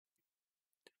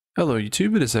Hello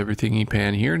YouTube, it is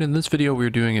EverythingEpan here, and in this video we're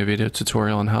doing a video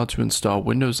tutorial on how to install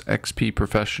Windows XP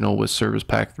Professional with Service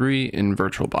Pack 3 in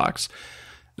Virtualbox.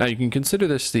 Now you can consider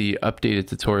this the updated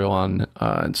tutorial on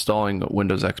installing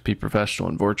Windows XP Professional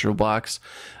in Virtualbox.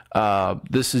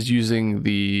 This is using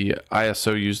the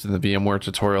ISO used in the VMware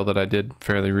tutorial that I did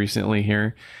fairly recently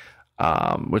here,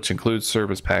 which includes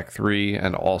Service Pack 3,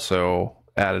 and also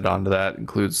added onto that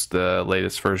includes the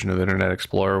latest version of Internet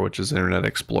Explorer, which is Internet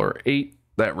Explorer 8.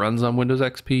 That runs on Windows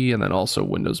XP, and then also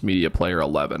Windows Media Player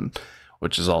 11,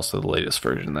 which is also the latest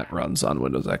version that runs on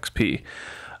Windows XP.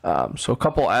 So a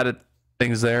couple added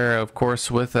things there, of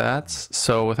course, with that.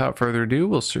 So without further ado,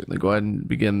 we'll certainly go ahead and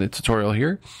begin the tutorial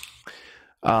here.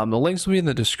 The links will be in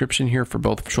the description here for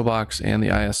both Virtualbox and the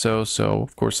ISO. So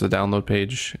of course the download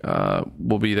page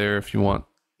will be there if you want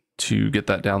to get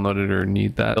that downloaded or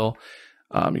need that.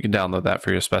 You can download that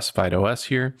for your specified OS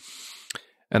here.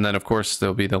 And then, of course,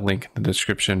 there'll be the link in the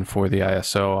description for the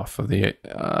ISO off of the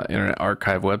Internet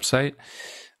Archive website,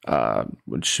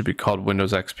 which should be called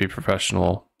Windows XP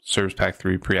Professional Service Pack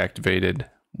 3 Pre-Activated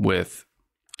with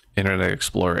Internet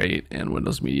Explorer 8 and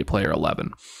Windows Media Player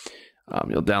 11.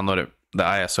 You'll download it, the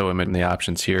ISO image, and the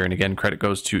options here. And again, credit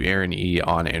goes to Aaron E.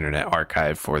 on Internet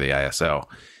Archive for the ISO.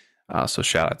 So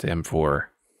shout out to him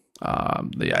for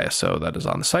the ISO that is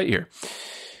on the site here.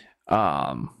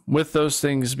 With those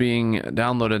things being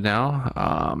downloaded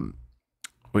now,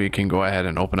 we can go ahead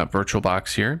and open up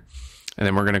VirtualBox here, and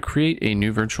then we're going to create a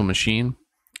new virtual machine,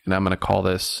 and I'm going to call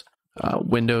this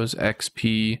Windows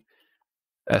XP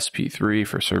SP3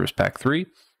 for Service Pack 3,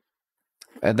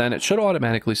 and then it should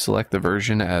automatically select the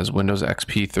version as Windows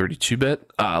XP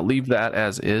 32-bit. Leave that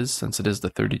as is, since it is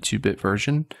the 32-bit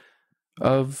version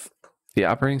of the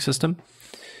operating system.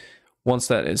 Once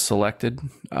that is selected,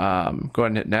 go ahead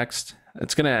and hit next.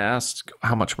 It's going to ask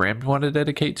how much RAM you want to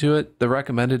dedicate to it. The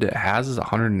recommended it has is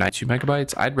 192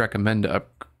 megabytes. I'd recommend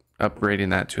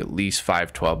upgrading that to at least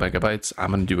 512 megabytes.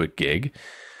 I'm going to do a gig.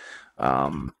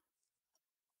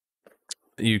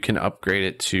 You can upgrade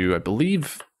it to, I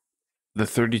believe, the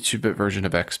 32-bit version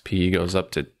of XP goes up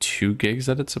to 2 gigs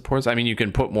that it supports. I mean, you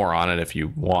can put more on it if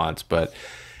you want, but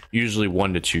usually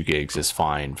 1 to 2 gigs is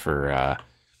fine for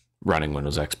running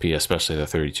Windows XP, especially the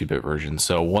 32-bit version.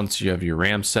 So once you have your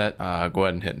RAM set, go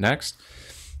ahead and hit next.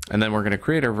 And then we're going to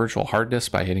create our virtual hard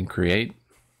disk by hitting create.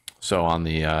 So on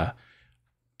the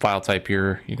file type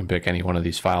here, you can pick any one of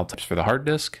these file types for the hard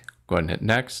disk. Go ahead and hit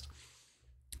next.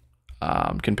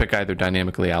 You can pick either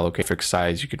dynamically allocate fixed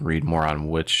size. You can read more on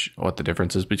what the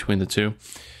difference is between the two,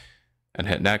 and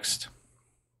hit next.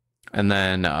 And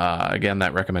then again,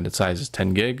 that recommended size is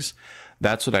 10 gigs.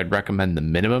 That's what I'd recommend the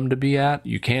minimum to be at.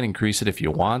 You can increase it if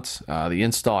you want. The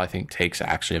install, I think, takes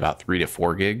actually about 3 to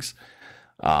 4 gigs.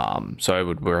 So I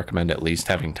would recommend at least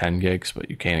having 10 gigs, but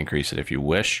you can increase it if you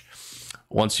wish.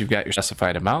 Once you've got your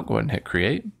specified amount, go ahead and hit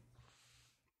create.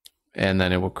 And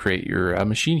then it will create your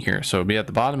machine here. So it'll be at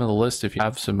the bottom of the list if you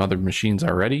have some other machines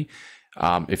already.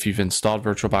 If you've installed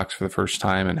VirtualBox for the first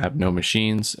time and have no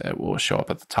machines, it will show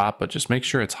up at the top, but just make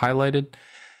sure it's highlighted.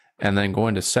 And then go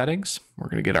into settings. We're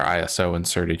going to get our ISO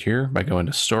inserted here by going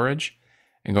to storage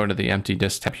and going to the empty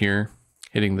disk tab here,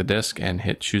 hitting the disk and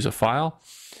hit choose a file.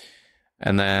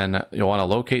 And then you'll want to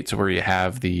locate to where you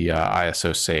have the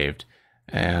ISO saved,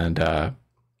 and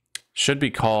should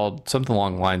be called something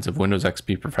along the lines of Windows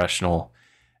XP Professional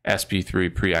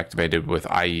SP3 pre-activated with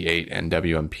IE8 and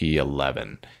WMP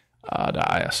 11 the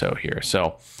ISO here.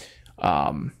 So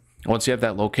once you have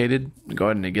that located, go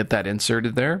ahead and get that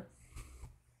inserted there.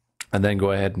 And then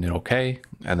go ahead and hit OK,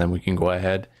 and then we can go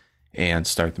ahead and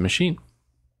start the machine.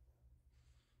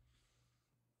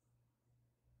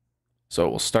 So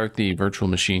we'll start the virtual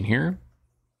machine here,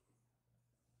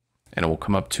 and it will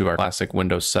come up to our classic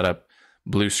Windows setup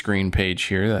blue screen page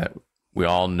here that we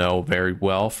all know very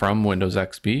well from Windows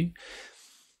XP.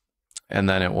 And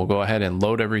then it will go ahead and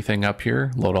load everything up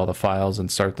here, load all the files, and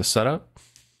start the setup.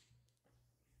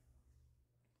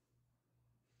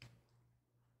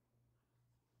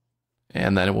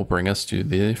 And then it will bring us to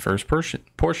the first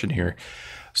portion here.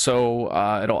 So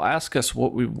it'll ask us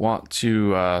what we want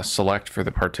to select for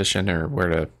the partition or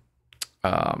where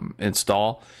to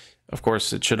install. Of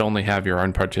course, it should only have your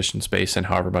unpartitioned space and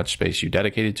however much space you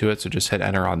dedicated to it. So just hit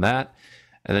enter on that.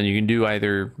 And then you can do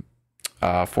either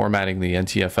formatting the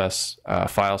NTFS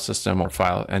file system or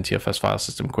NTFS file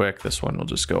system quick. This one will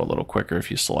just go a little quicker if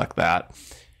you select that.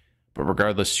 But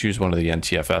regardless, choose one of the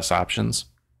NTFS options.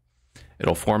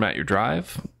 It'll format your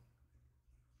drive,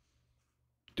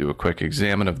 do a quick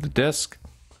examine of the disk,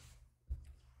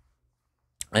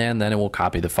 and then it will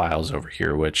copy the files over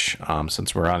here, which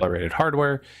since we're on accelerated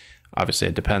hardware, Obviously,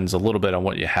 it depends a little bit on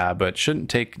what you have, but it shouldn't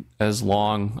take as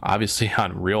long. Obviously,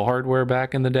 on real hardware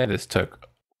back in the day, this took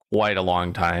quite a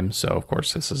long time. So, of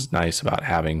course, this is nice about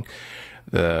having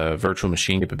the virtual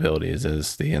machine capabilities,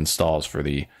 is the installs for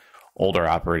the older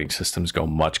operating systems go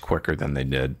much quicker than they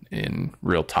did in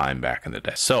real time back in the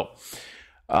day. So,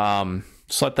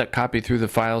 just let that copy through the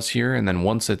files here, and then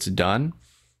once it's done,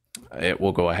 it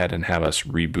will go ahead and have us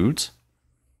reboot.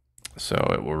 So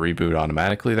it will reboot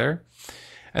automatically there.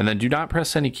 And then do not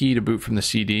press any key to boot from the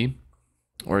CD,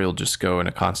 or you'll just go in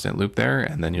a constant loop there,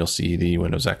 and then you'll see the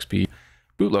Windows XP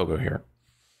boot logo here.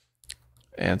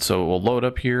 And so it will load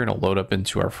up here, and it'll load up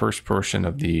into our first portion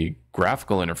of the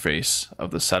graphical interface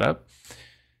of the setup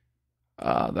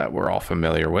that we're all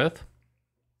familiar with.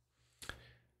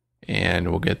 And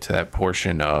we'll get to that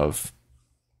portion of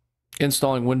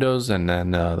installing Windows, and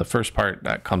then the first part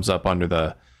that comes up under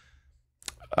the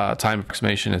time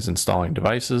approximation is installing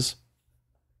devices.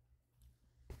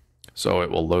 So it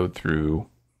will load through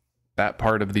that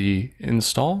part of the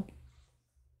install.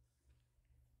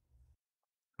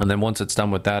 And then once it's done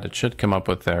with that, it should come up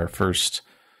with our first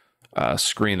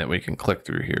screen that we can click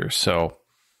through here. So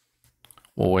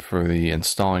we'll wait for the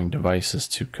installing devices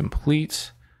to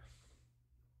complete.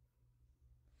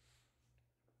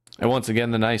 And once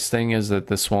again, the nice thing is that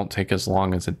this won't take as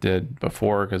long as it did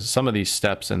before, because some of these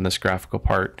steps in this graphical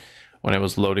part, when it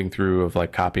was loading through of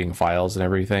like copying files and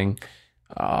everything,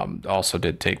 also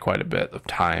did take quite a bit of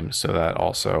time. So that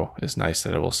also is nice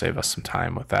that it will save us some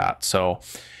time with that. So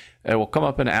it will come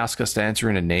up and ask us to enter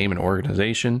in a name and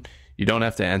organization. You don't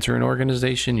have to enter an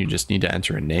organization, you just need to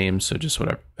enter a name. So just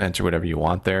enter whatever you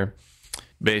want there.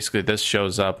 Basically, this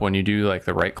shows up when you do like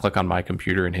the right click on my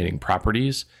computer and hitting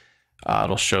properties.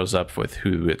 It'll shows up with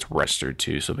who it's registered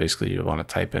to. So basically you want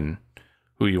to type in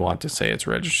who you want to say it's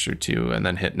registered to, and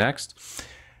then hit next.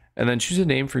 And then choose a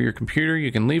name for your computer.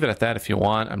 You can leave it at that if you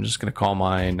want. I'm just going to call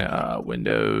mine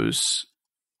Windows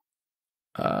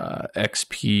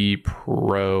XP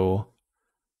Pro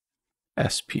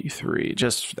SP3,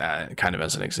 just kind of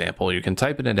as an example. You can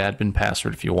type in an admin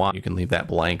password if you want. You can leave that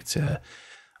blank to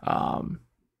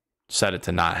set it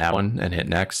to not have one and hit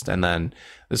next. And then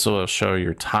this will show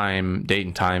your time, date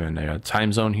and time, and a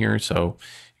time zone here. So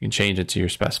you can change it to your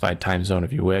specified time zone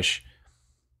if you wish.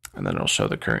 And then it'll show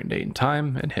the current date and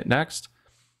time and hit next.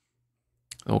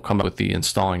 It will come up with the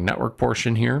installing network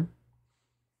portion here.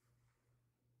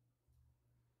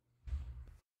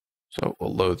 So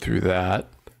we'll load through that.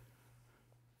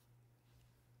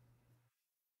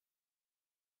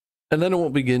 And then it will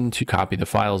begin to copy the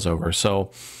files over.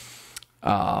 So,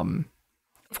 of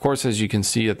course, as you can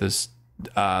see at this,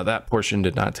 that portion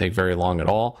did not take very long at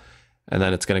all. And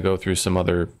then it's going to go through some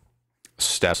other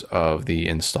steps of the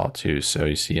install too. So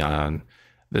you see on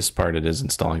this part, it is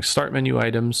installing start menu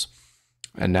items.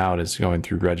 And now it is going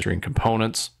through registering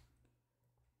components.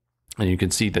 And you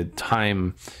can see the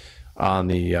time on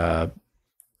the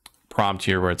prompt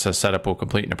here where it says setup will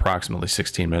complete in approximately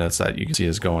 16 minutes, that you can see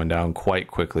is going down quite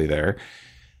quickly there.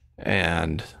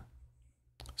 And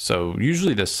so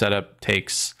usually the setup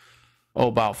takes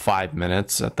about 5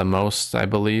 minutes at the most, I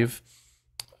believe.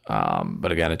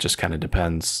 But again, it just kind of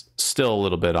depends still a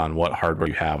little bit on what hardware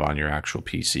you have on your actual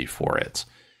PC for it.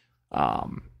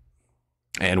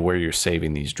 And where you're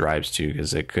saving these drives to,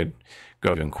 because it could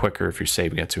go even quicker if you're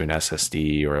saving it to an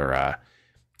SSD or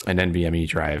an NVMe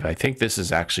drive. I think this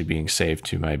is actually being saved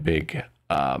to my big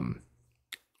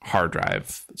hard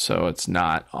drive, so it's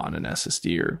not on an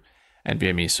SSD or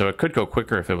NVMe. So it could go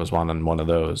quicker if it was on one of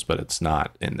those, but it's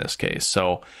not in this case.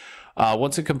 So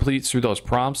once it completes through those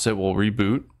prompts, it will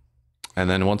reboot. And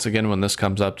then once again, when this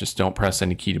comes up, just don't press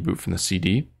any key to boot from the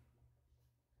CD.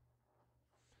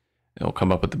 It'll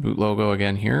come up with the boot logo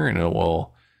again here, and it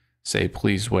will say,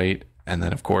 please wait. And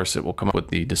then, of course, it will come up with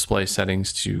the display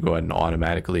settings to go ahead and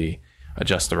automatically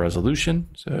adjust the resolution.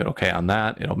 So hit OK on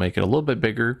that. It'll make it a little bit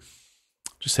bigger.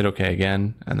 Just hit OK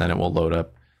again, and then it will load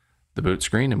up the boot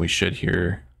screen, and we should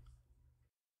hear,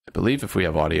 I believe if we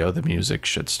have audio, the music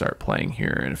should start playing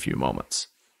here in a few moments.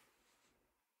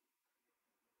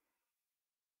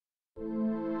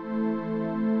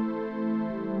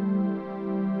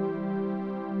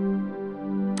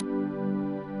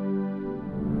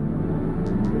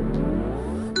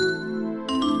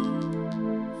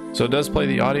 So it does play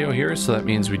the audio here, so that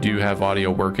means we do have audio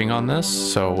working on this.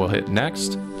 So we'll hit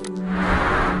next.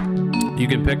 You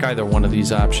can pick either one of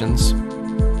these options.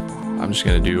 I'm just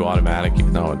going to do automatic,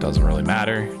 even though it doesn't really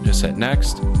matter. Just hit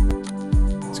next.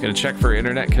 It's going to check for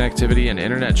internet connectivity, and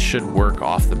internet should work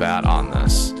off the bat on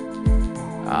this.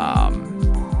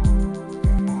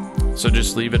 So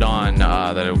just leave it on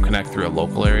that it will connect through a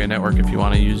local area network if you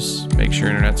want to make sure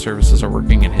internet services are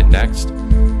working, and hit next.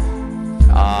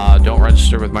 Don't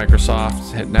register with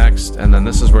Microsoft, hit next, and then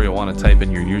this is where you'll want to type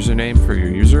in your username for your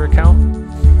user account.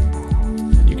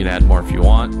 You can add more if you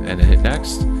want, and hit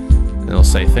next. And it'll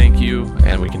say thank you,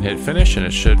 and we can hit finish, and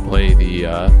it should play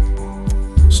the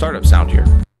startup sound here.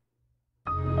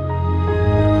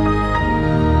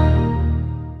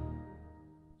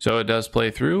 So it does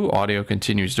play through, audio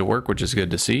continues to work, which is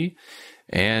good to see,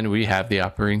 and we have the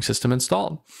operating system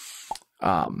installed.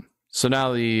 So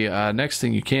now the next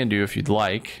thing you can do if you'd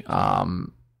like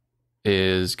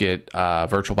is get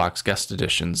Virtualbox guest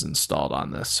editions installed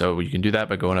on this. So you can do that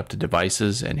by going up to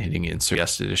devices and hitting insert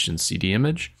guest edition CD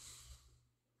image.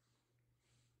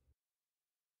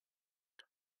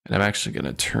 And I'm actually going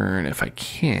to turn, if I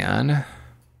can.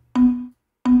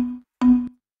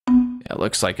 It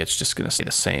looks like it's just going to stay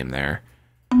the same there.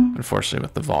 Unfortunately,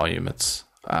 with the volume, it's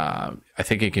I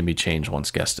think it can be changed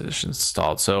once guest edition is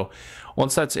installed. So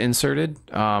once that's inserted,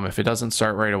 if it doesn't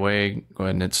start right away, go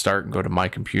ahead and hit start and go to my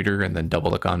computer, and then double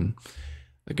click on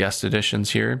the guest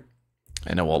editions here,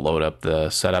 and it will load up the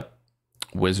setup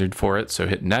wizard for it. So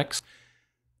hit next,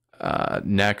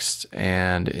 next,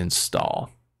 and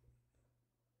install.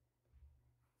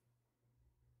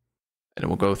 And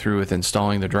we'll go through with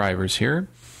installing the drivers here.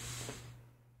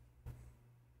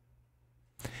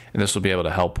 And this will be able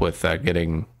to help with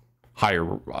getting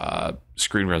higher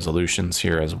screen resolutions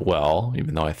here as well,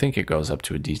 even though I think it goes up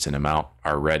to a decent amount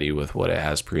already with what it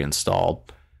has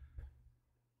pre-installed.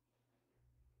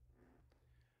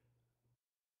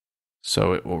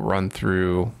 So it will run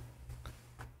through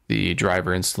the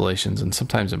driver installations, and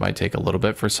sometimes it might take a little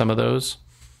bit for some of those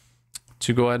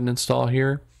to go ahead and install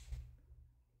here.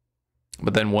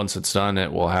 But then once it's done,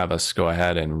 it will have us go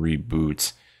ahead and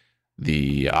reboot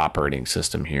the operating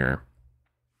system here,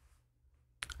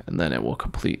 and then it will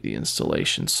complete the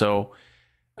installation. So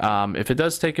if it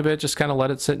does take a bit, just kind of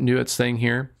let it sit and do its thing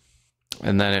here,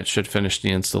 and then it should finish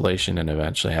the installation and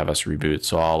eventually have us reboot.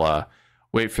 So I'll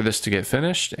wait for this to get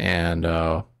finished, and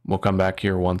we'll come back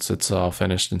here once it's all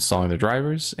finished installing the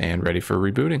drivers and ready for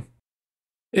rebooting.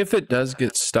 If it does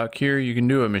get stuck here, you can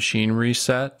do a machine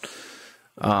reset.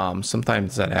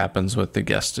 Sometimes that happens with the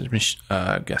guest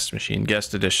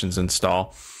editions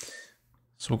install.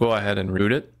 So we'll go ahead and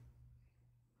root it.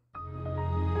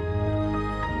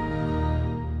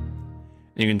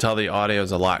 You can tell the audio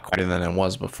is a lot quieter than it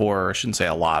was before. I shouldn't say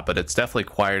a lot, but it's definitely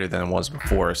quieter than it was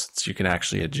before, since you can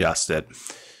actually adjust it.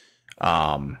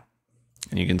 And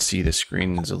you can see the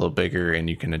screen is a little bigger, and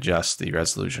you can adjust the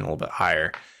resolution a little bit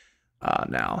higher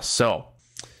now. So,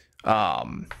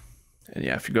 and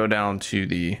yeah, if you go down to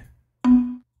the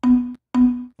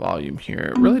volume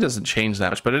here, it really doesn't change that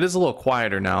much, but it is a little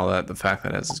quieter now that the fact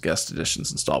that it has its guest editions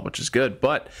installed, which is good.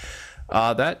 But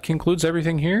that concludes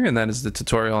everything here, and that is the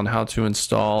tutorial on how to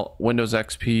install Windows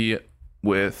XP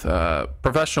with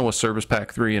Professional with Service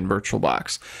Pack 3 and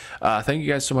Virtualbox. Thank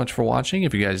you guys so much for watching.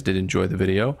 If you guys did enjoy the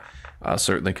video,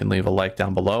 certainly can leave a like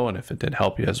down below, and if it did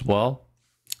help you as well,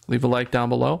 leave a like down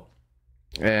below.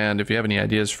 And if you have any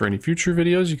ideas for any future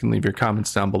videos, you can leave your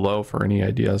comments down below for any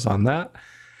ideas on that.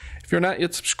 If you're not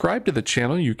yet subscribed to the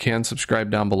channel, you can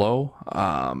subscribe down below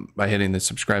by hitting the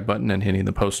subscribe button and hitting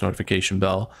the post notification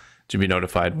bell to be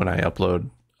notified when I upload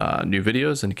new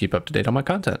videos and keep up to date on my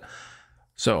content.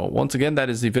 So once again, that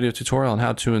is the video tutorial on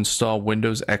how to install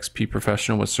Windows XP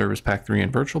Professional with Service Pack 3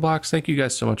 and Virtualbox. Thank you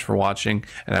guys so much for watching,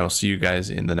 and I will see you guys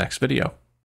in the next video.